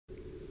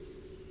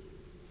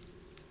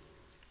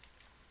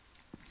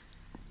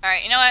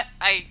Alright, you know what?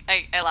 I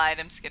lied.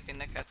 I'm skipping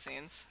the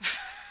cutscenes.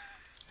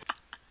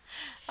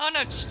 Oh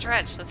no, it's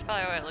stretched. That's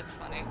probably why it looks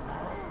funny.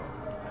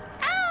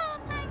 Oh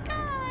my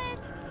god!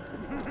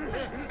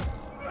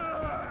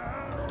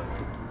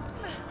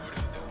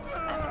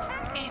 I'm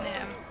attacking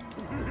him.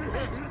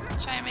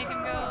 Try and make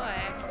him go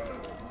away.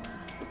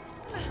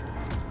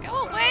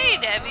 Go away,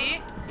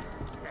 Debbie!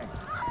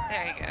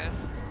 There he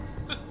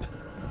goes.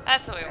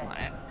 That's what we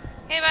wanted.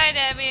 Hey, bye,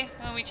 Debbie.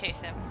 Oh, we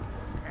chase him.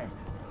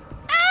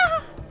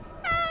 Oh!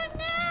 Oh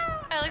no!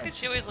 I like that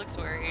she always looks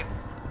worried.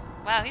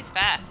 Wow, he's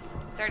fast.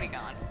 He's already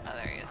gone. Oh,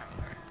 there he is.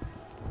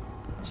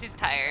 She's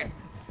tired.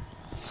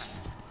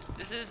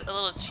 This is a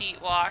little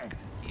cheat walk.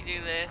 You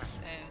do this,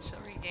 and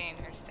she'll regain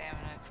her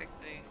stamina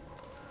quickly.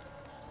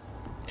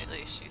 At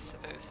least she's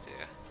supposed to.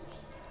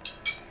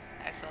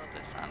 I saw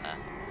this on a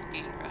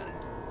speed run.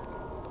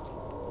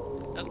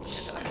 Open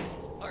the door.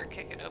 Or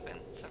kick it open.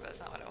 So that's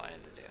not what I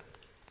wanted to do.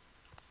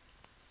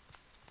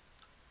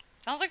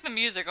 Sounds like the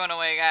music went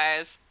away,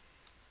 guys.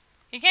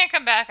 He can't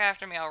come back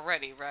after me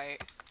already,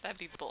 right? That'd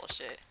be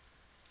bullshit.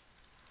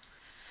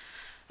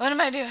 What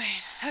am I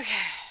doing?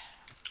 Okay.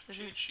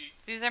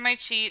 These are my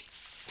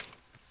cheats.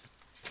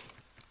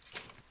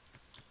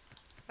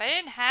 If I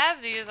didn't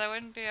have these, I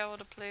wouldn't be able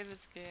to play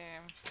this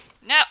game.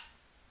 No!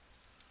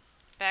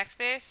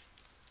 Backspace?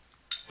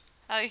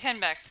 Oh, you can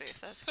backspace.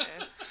 That's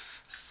good.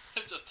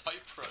 It's a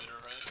typewriter,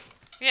 right?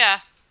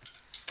 Yeah.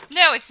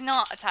 No, it's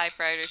not a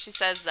typewriter. She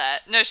says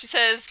that. No, she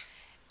says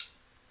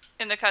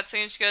in the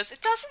cutscene, she goes, "It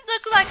doesn't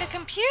look like a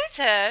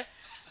computer."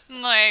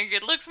 I'm like,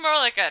 it looks more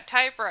like a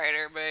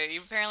typewriter, but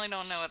you apparently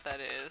don't know what that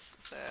is,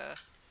 so.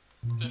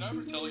 Did I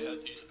ever tell you how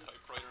to use a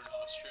typewriter in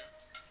Austria?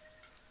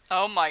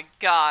 Oh my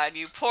god,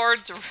 you poor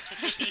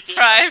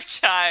deprived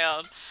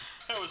child.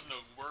 There was no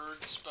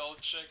word, spell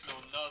check, no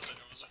nothing.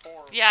 It was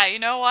horrible. Yeah, you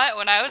know what?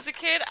 When I was a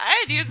kid, I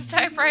had to use a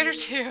typewriter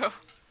too.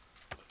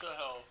 What the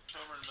hell?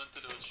 Whoever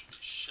invented it should be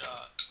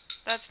shot.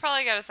 That's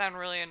probably gotta sound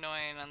really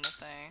annoying on the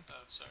thing.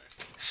 Oh, sorry.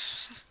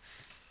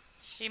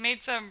 He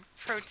made some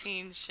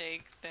protein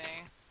shake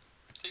thing.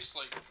 Tastes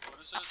like, what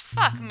is it? Oh,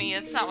 fuck me,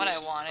 that's not what I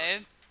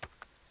wanted.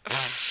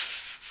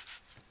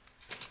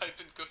 Type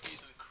in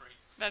cookies and cream.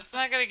 That's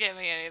not gonna get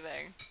me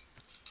anything.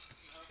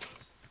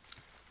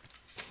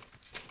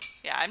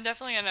 Yeah, I'm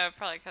definitely gonna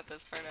probably cut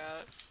this part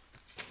out.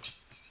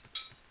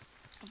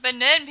 But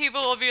then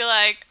people will be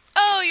like,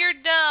 "Oh, you're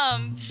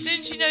dumb.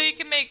 Didn't you know you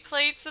can make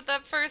plates with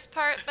that first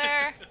part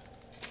there?"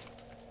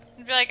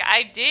 And be like,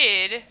 "I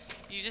did.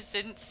 You just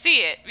didn't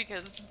see it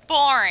because it's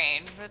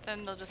boring." But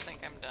then they'll just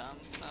think I'm dumb,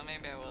 so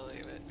maybe I will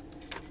leave it.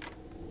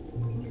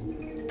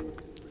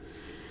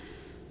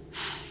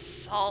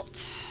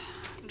 Salt.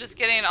 I'm just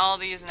getting all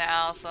these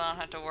now so I don't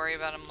have to worry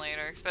about them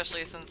later,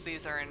 especially since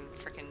these are in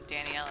frickin'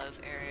 Daniela's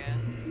area.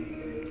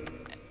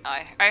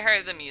 I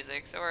heard the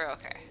music, so we're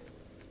okay.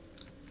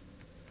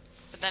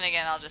 But then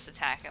again, I'll just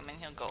attack him and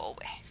he'll go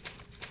away.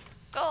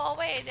 Go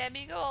away,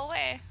 Debbie, go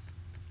away.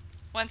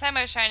 One time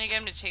I was trying to get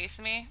him to chase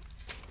me,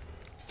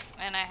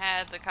 and I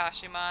had the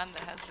Kashimon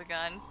that has the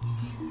gun,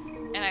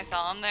 and I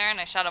saw him there, and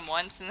I shot him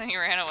once, and then he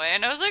ran away,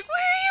 and I was like, "Where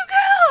are you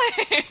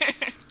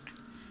going?"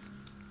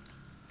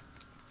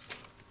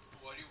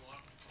 Why do you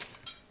want?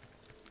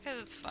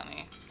 Because it's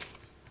funny.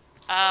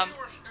 I am.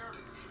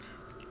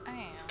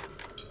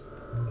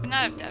 But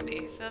not of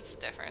Debbie, so that's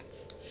the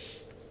difference.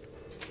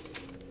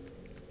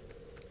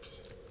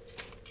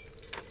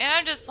 And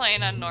I'm just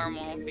playing on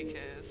normal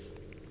because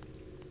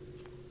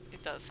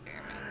it does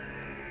scare me.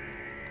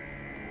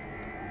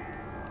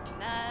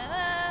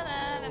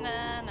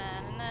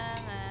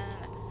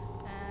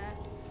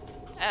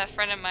 A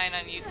friend of mine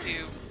on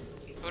YouTube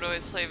would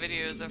always play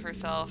videos of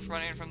herself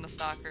running from the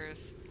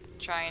stalkers,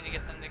 trying to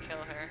get them to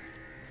kill her.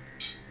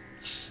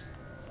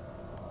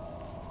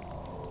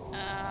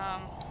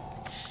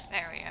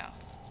 There we go.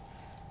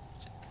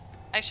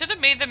 I should have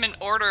made them in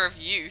order of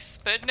use,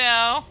 but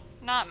no,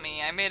 not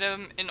me. I made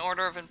them in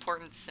order of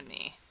importance to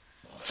me.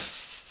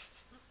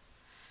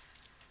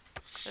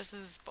 This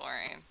is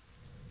boring.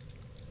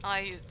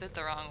 I did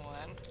the wrong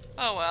one.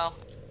 Oh well.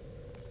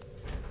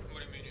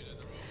 What do you mean you did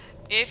the wrong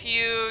one? If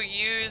you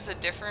use a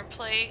different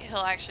plate, he'll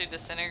actually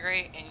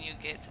disintegrate and you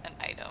get an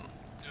item.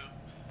 Yeah.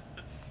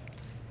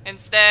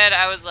 Instead,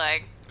 I was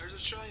like, There's a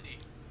shiny.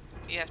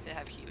 you have to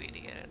have Huey to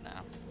get it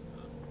now.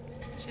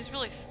 She's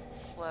really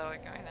slow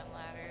at going down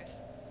ladders.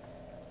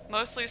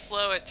 Mostly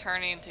slow at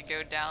turning to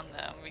go down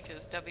them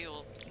because Debbie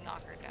will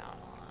knock her down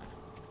a lot.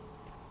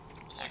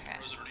 Like Okay.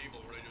 in Resident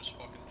Evil where they just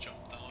fucking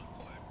jump down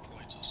 5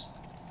 flights.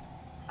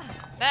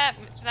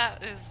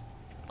 That is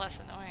less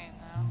annoying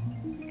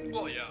though.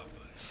 Well, yeah,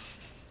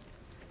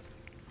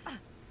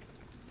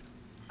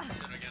 but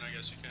then again, I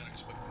guess you can't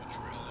expect much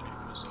reality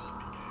from a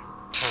zombie game.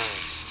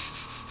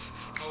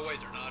 Oh wait,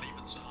 they're not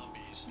even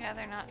zombies. Yeah,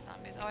 they're not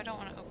zombies. Oh, I don't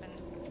want to open.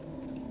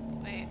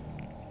 Wait.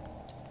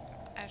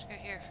 I have to go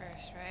here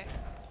first, right?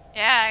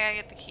 Yeah, I gotta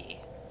get the key.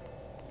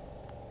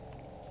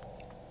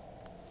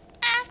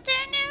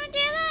 Afternoon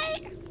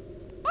delight!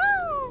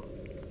 Woo!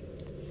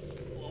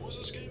 When was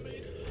this game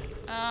made?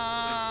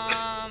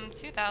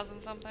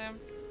 2000 something.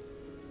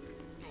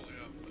 Oh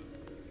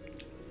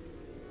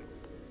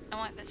I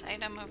want this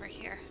item over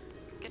here.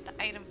 Get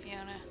the item,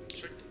 Fiona.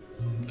 Check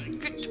the thing.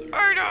 Get that's the there.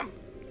 item!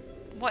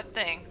 What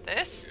thing?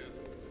 This? Yeah.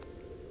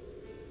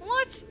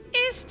 What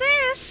is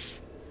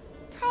this?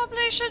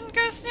 Probably shouldn't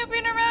go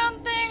snooping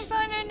around things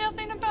I know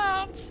nothing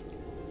about.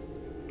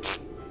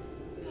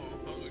 Well,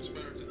 I was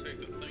expecting to take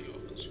the thing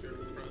off and scare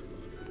the crap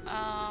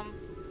out of it.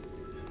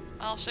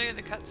 I'll show you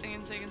the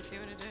cutscene so you can see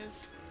what it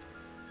is.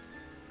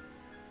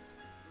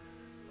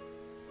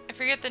 I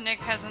forget that Nick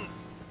hasn't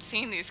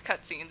seen these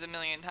cutscenes a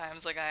million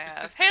times like I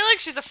have. Hey look,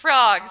 she's a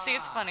frog! See,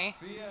 it's funny.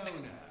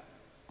 Fiona,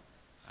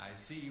 I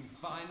see you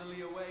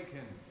finally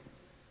awakened.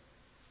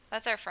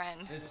 That's our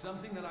friend. There's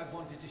something that I've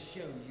wanted to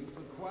show you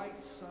for quite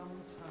some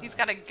time. He's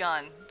got a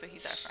gun, but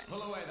he's our friend.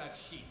 Pull away that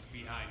sheet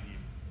behind you.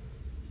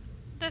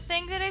 The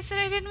thing that I said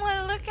I didn't want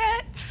to look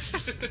at?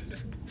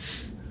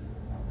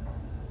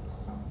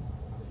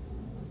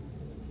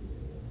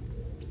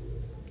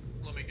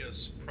 Let me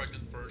guess,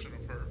 pregnant version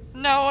of her.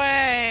 No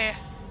way!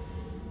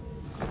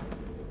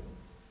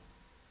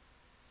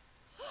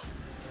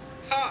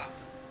 Ha!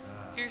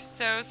 You're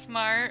so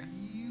smart.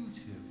 Beautiful,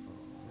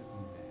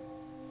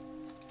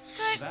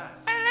 isn't But That-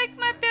 I like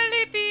my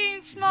belly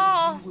being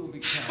small. it? You will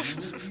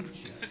become in the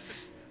future.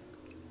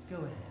 Go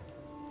ahead.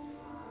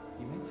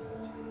 You may touch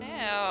it.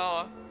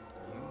 Ew.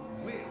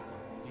 You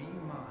will be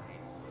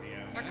mine,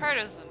 Fiona.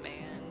 Ricardo's the man.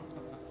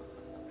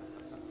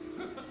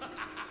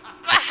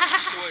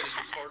 So wait, is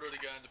Ricardo the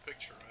guy in the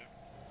picture, right?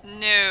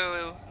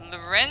 No,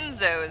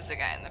 Lorenzo is the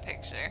guy in the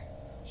picture.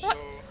 So,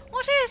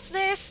 What is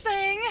this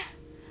thing?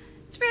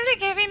 It's really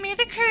giving me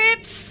the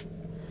creeps.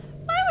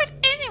 Why would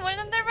anyone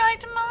in their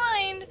right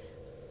mind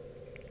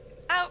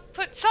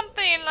output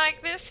something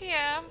like this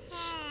here?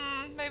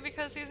 Maybe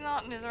because he's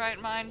not in his right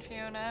mind,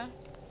 Fiona.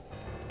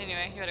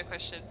 Anyway, you had a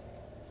question.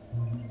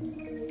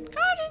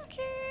 Garden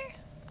key.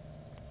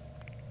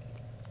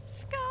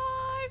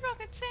 Sky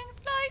rockets in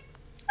flight.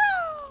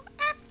 Oh,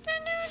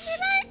 afternoon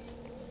delight.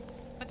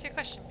 What's your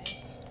question,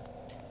 babe?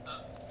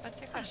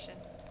 What's your question?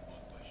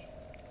 one question.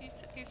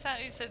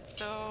 You said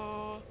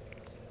so.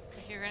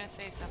 Like you were gonna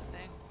say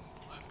something.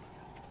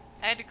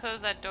 I had to close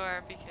that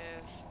door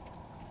because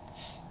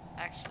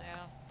actually I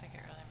don't think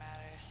it really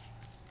matters.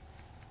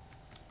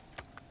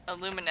 A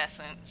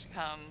luminescent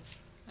comes.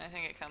 I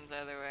think it comes the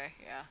other way,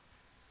 yeah.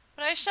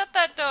 But I shut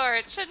that door,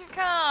 it shouldn't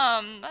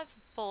come! That's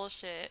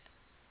bullshit.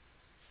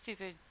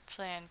 Stupid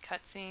planned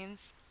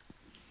cutscenes.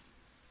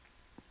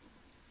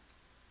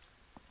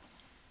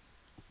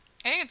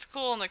 I think it's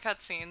cool in the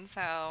cutscenes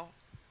how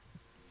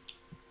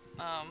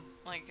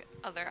like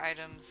other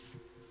items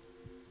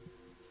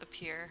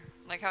appear.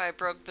 Like how I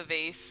broke the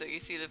vase, so you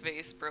see the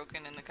vase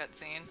broken in the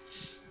cutscene.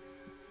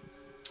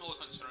 Well,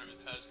 considering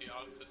it has the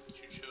outfit that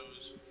you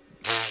chose,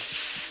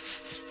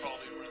 it's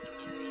probably rendered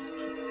a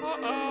little bit.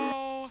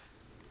 Uh-oh.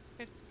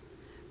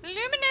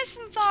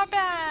 Luminescents are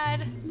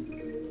bad!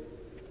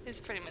 Is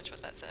pretty much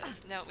what that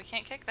says. No, we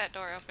can't kick that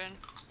door open.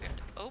 We have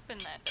to open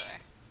that door.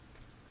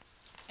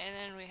 And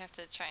then we have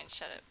to try and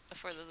shut it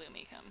before the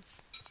Lumi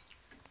comes.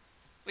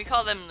 We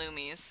call them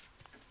Lumies.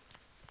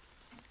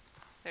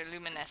 They're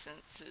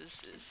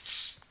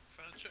luminescences.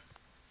 Fancy.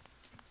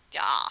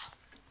 Yeah.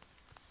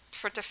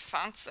 Pretty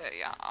fancy,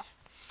 yeah.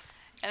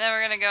 And then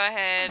we're gonna go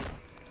ahead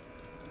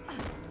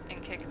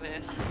and kick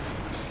this.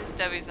 Because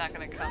Debbie's not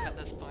gonna come at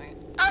this point.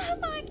 Oh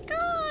my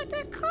god,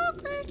 they're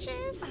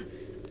cockroaches!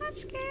 That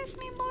scares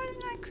me more than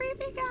that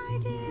creepy guy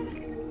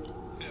did.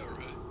 Yeah,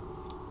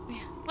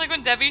 right. Like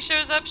when Debbie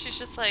shows up, she's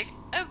just like,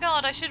 oh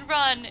god, I should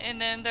run, and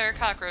then there are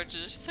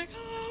cockroaches. She's like,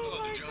 oh, Oh,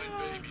 my the giant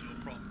god. baby, no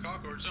problem.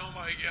 Cockroach, oh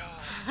my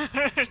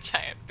god.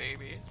 Giant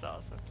baby, it's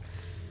awesome.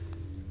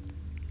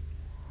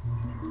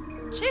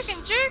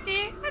 Chicken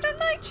jerky? I don't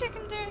like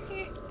chicken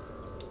jerky.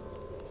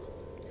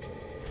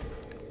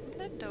 Open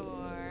the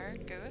door,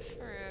 go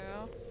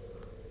through.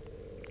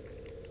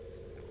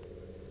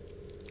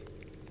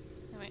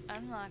 Then we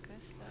unlock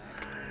this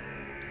door.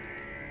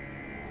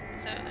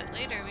 So that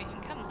later we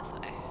can come this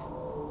way.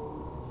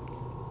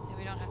 And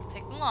we don't have to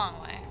take the long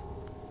way.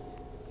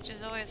 Which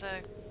is always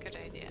a good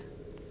idea.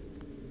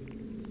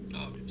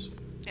 Obviously.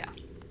 Yeah.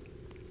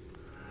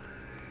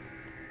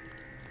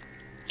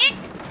 Kick!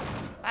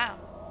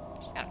 Wow.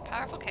 She's got a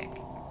powerful kick.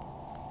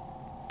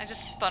 I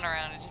just spun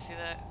around, did you see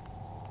that?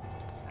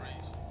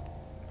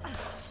 Crazy.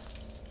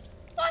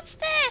 What's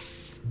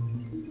this?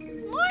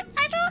 What?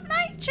 I don't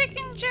like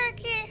chicken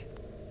jerky.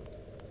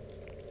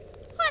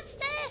 What's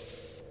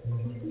this?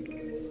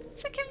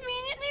 It's a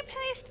conveniently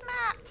placed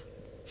map.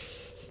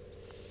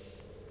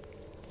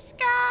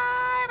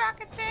 Sky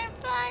rockets in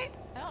flight.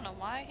 I don't know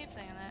why I keep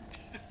saying that.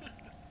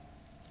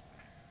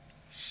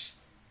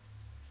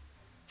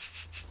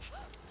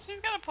 She's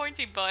got a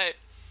pointy butt.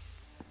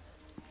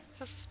 Is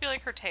this supposed to be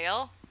like her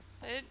tail?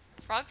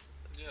 Frogs?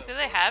 Yeah, Do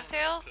they frogs have don't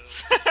have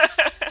tails?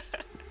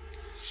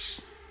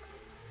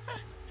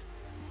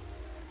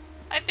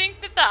 I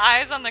think that the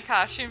eyes on the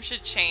costume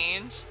should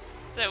change.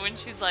 That when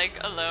she's like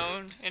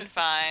alone and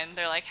fine,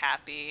 they're like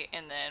happy,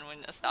 and then when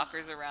a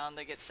stalker's around,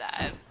 they get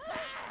sad.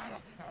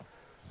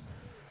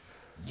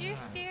 You're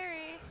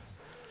scary.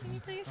 Can you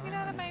please get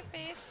out of my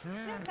face?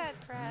 Not that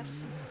press.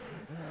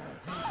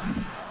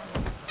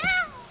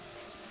 Ow!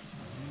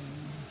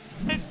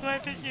 I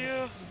swiped at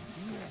you.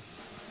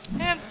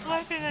 I'm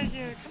swiping at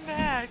you. Come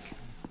back.